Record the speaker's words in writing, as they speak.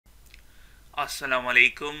अस्सलाम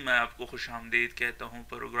वालेकुम। मैं आपको खुश आमदीद कहता हूँ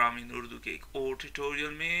प्रोग्रामिंग उर्दू के एक और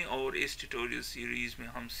ट्यूटोरियल में। और इस ट्यूटोरियल सीरीज़ में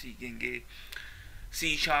हम सीखेंगे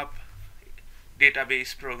सी शार्प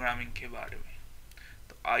डेटाबेस प्रोग्रामिंग के बारे में।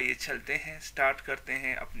 तो आइए चलते हैं, स्टार्ट करते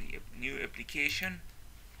हैं अपनी न्यू एप्लीकेशन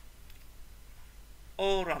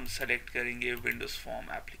और हम सेलेक्ट करेंगे विंडोज़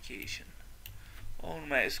फॉर्म एप्लीकेशन और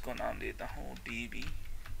मैं इसको नाम देता हूँ DB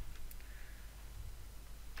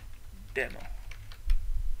डेमो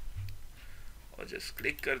और जस्ट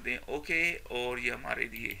क्लिक कर दें ओके और ये हमारे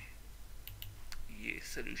लिए ये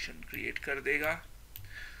सोल्यूशन क्रिएट कर देगा।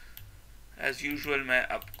 एज यूजुअल मैं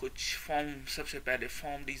अब कुछ फॉर्म, सबसे पहले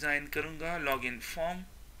फॉर्म डिज़ाइन करूँगा, लॉगिन फॉर्म,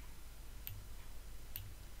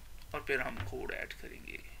 और फिर हम कोड ऐड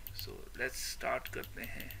करेंगे। सो लेट्स स्टार्ट करते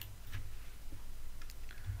हैं।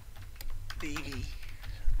 DB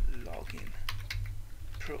लॉगिन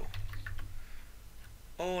प्रो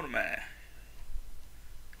और मैं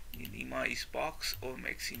मिनिमाइज बॉक्स और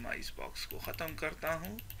मैक्सिमाइज बॉक्स को ख़त्म करता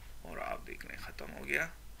हूँ और आप देख लें ख़त्म हो गया।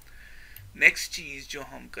 नेक्स्ट चीज़ जो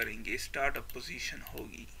हम करेंगे, स्टार्टअप पोजीशन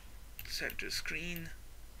होगी सेंटर स्क्रीन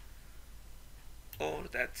और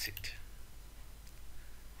दैट्स इट।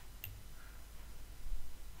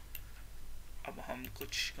 अब हम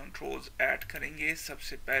कुछ कंट्रोल्स ऐड करेंगे।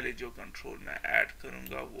 सबसे पहले जो कंट्रोल मैं ऐड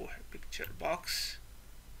करूँगा वो है पिक्चर बॉक्स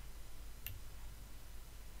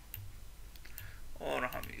और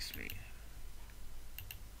हम इसमें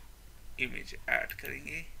इमेज ऐड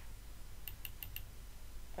करेंगे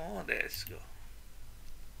और लेट्स गो।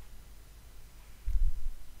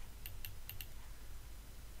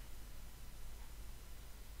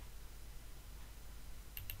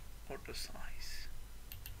 ऑटो साइज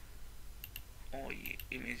और ये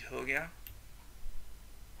इमेज हो गया।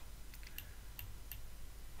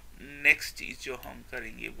 नेक्स्ट चीज जो हम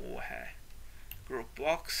करेंगे वो है ग्रुप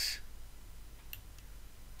बॉक्स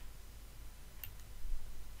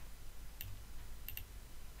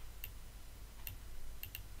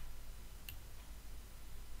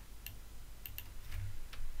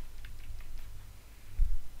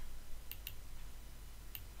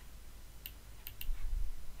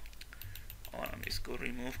और हम इसको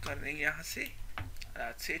रिमूव कर देंगे यहाँ से।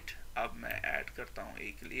 That's it. अब मैं ऐड करता हूँ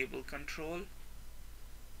एक लेबल कंट्रोल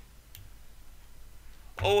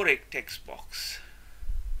और एक टेक्स्ट बॉक्स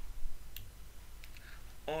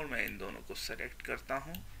और मैं इन दोनों को सेलेक्ट करता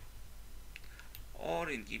हूँ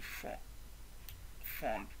और इनकी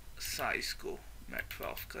फॉन्ट साइज को मैं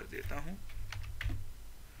 12 कर देता हूँ।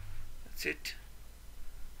 That's it.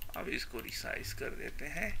 अब इसको रिसाइज कर देते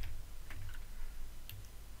हैं,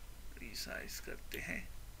 रिसाइज करते हैं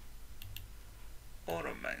और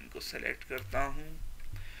अब मैं इनको सेलेक्ट करता हूँ।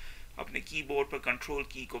 अपने कीबोर्ड पर कंट्रोल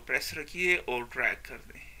की को प्रेस रखिए और ड्रैग कर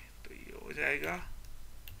दें तो ये हो जाएगा।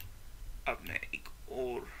 अब मैं एक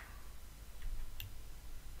और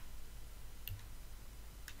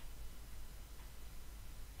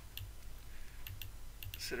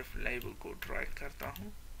सिर्फ लेबल को ड्रैग करता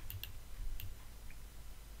हूँ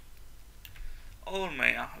और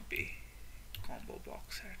मैं यहाँ पे कॉम्बो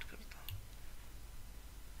बॉक्स ऐड करता हूँ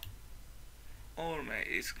और मैं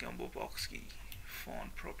इस कॉम्बो बॉक्स की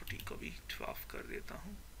फॉन्ट प्रॉपर्टी को भी 12 कर देता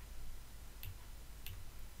हूँ।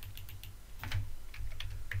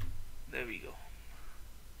 There we go.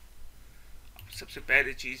 अब सबसे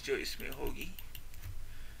पहले चीज जो इसमें होगी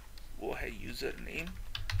वो है यूजर नेम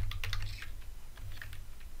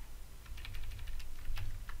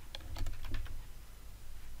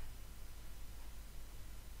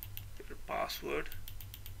फिर पासवर्ड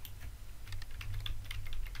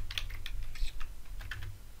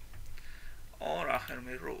और आखिर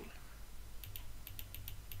में रोल।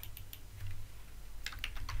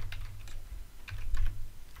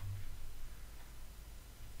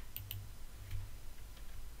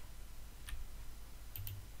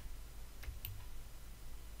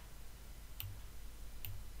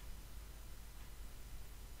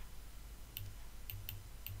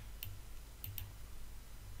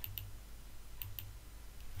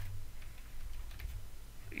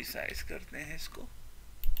 रिसाइज करते हैं इसको।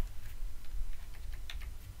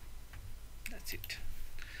 That's it.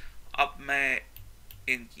 अब मैं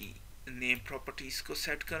इनकी नेम प्रॉपर्टीज को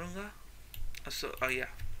सेट करूंगा। या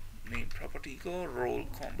नेम प्रॉपर्टी को रोल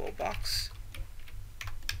कॉम्बो बॉक्स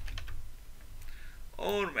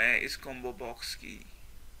और मैं इस कॉम्बो बॉक्स की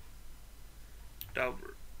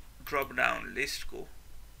ड्रॉप डाउन लिस्ट को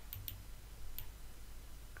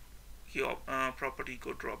प्रॉपर्टी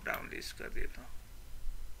को ड्रॉप डाउन लिस्ट कर देता हूँ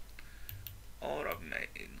और अब मैं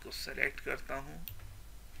इनको सेलेक्ट करता हूँ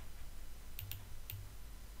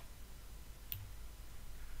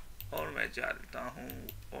और मैं डालता हूँ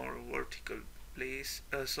और vertical place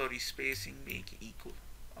sorry spacing make equal,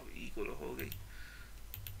 अब इक्वल हो गई।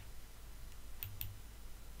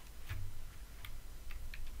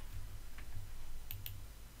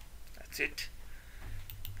 That's it.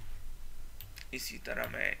 इसी तरह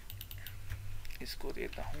मैं इसको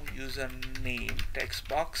देता हूँ यूजर नेम टेक्स्ट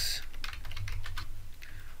बॉक्स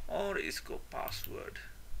और इसको पासवर्ड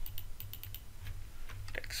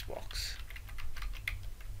टेक्स्ट बॉक्स।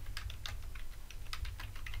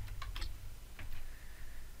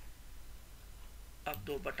 अब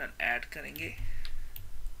 2 बटन ऐड करेंगे।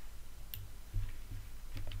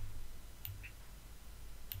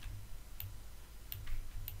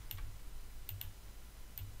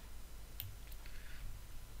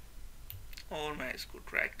 और मैं इसको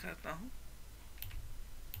ड्रैग करता हूं,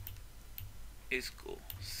 इसको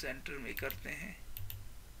सेंटर में करते हैं,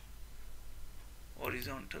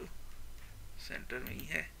 हॉरिजॉन्टल सेंटर में ही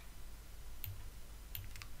है।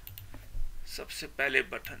 सबसे पहले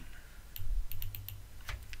बटन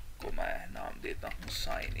को मैं नाम देता हूं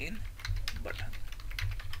साइन इन बटन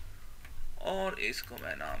और इसको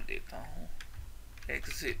मैं नाम देता हूं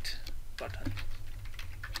एग्जिट बटन।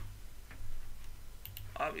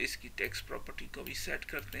 अब इसकी टेक्स्ट प्रॉपर्टी को भी सेट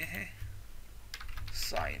करते हैं,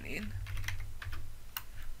 साइन इन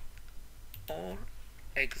और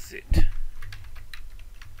एग्जिट।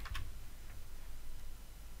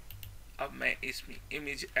 अब मैं इसमें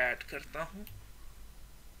इमेज ऐड करता हूं,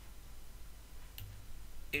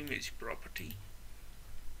 इमेज प्रॉपर्टी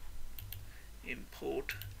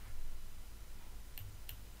इंपोर्ट।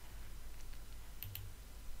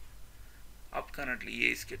 अब करंटली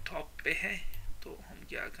ये इसके टॉप पे है, तो हम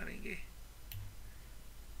क्या करेंगे,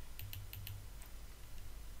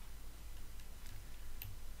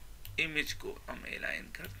 इमेज को हम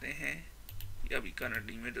अलाइन करते हैं, यह भी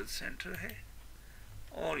करंटली मिडिल सेंटर है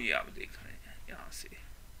और ये आप देख रहे हैं यहाँ से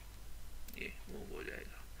ये मूव हो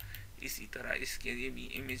जाएगा। इसी तरह इसके लिए भी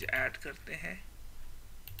इमेज ऐड करते हैं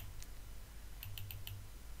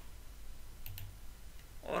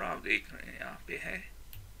और आप देख रहे हैं यहाँ पे है।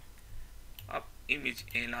 अब इमेज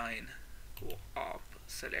अलाइन को आप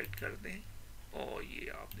सेलेक्ट कर दें और ये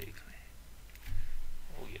आप देख रहे हैं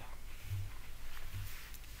हो गया।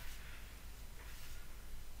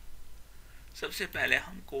 सबसे पहले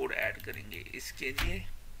हम कोड ऐड करेंगे इसके लिए।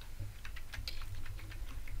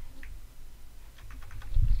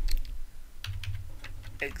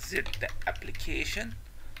 एग्जिट द एप्लीकेशन,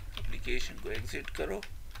 एप्लीकेशन को एग्जिट करो,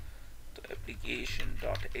 तो application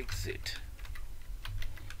dot exit,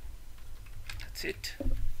 that's it.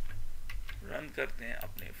 Run करते हैं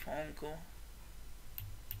अपने फॉर्म को।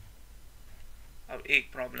 अब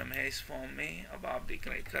एक प्रॉब्लम है इस फॉर्म में, अब आप देख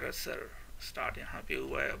रहे हैं कर्सर स्टार्ट यहाँ पे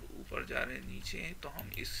हुआ है, अब ऊपर जा रहे हैं नीचे, तो हम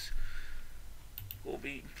इस को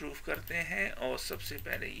भी इम्प्रूव करते हैं और सबसे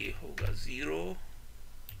पहले ये होगा 0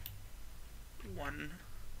 1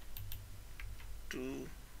 2,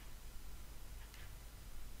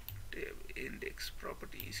 टेब इंडेक्स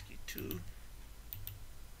प्रॉपर्टी इसकी 2,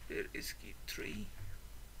 फिर इसकी 3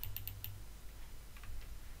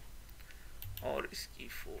 और इसकी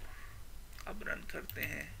 4। अब रन करते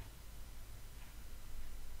हैं,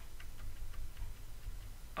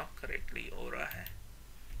 अब करेक्टली हो रहा है।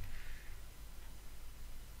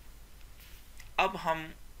 अब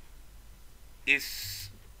हम इस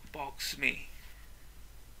बॉक्स में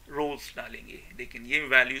रोल्स डालेंगे, लेकिन ये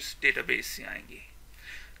वैल्यूज डेटाबेस से आएंगे,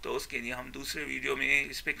 तो उसके लिए हम दूसरे वीडियो में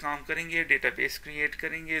इस पे काम करेंगे। डेटाबेस क्रिएट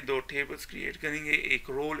करेंगे, 2 टेबल्स क्रिएट करेंगे, एक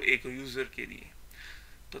रोल एक यूजर के लिए।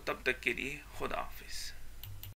 तो तब तक के लिए खुदा हाफिज।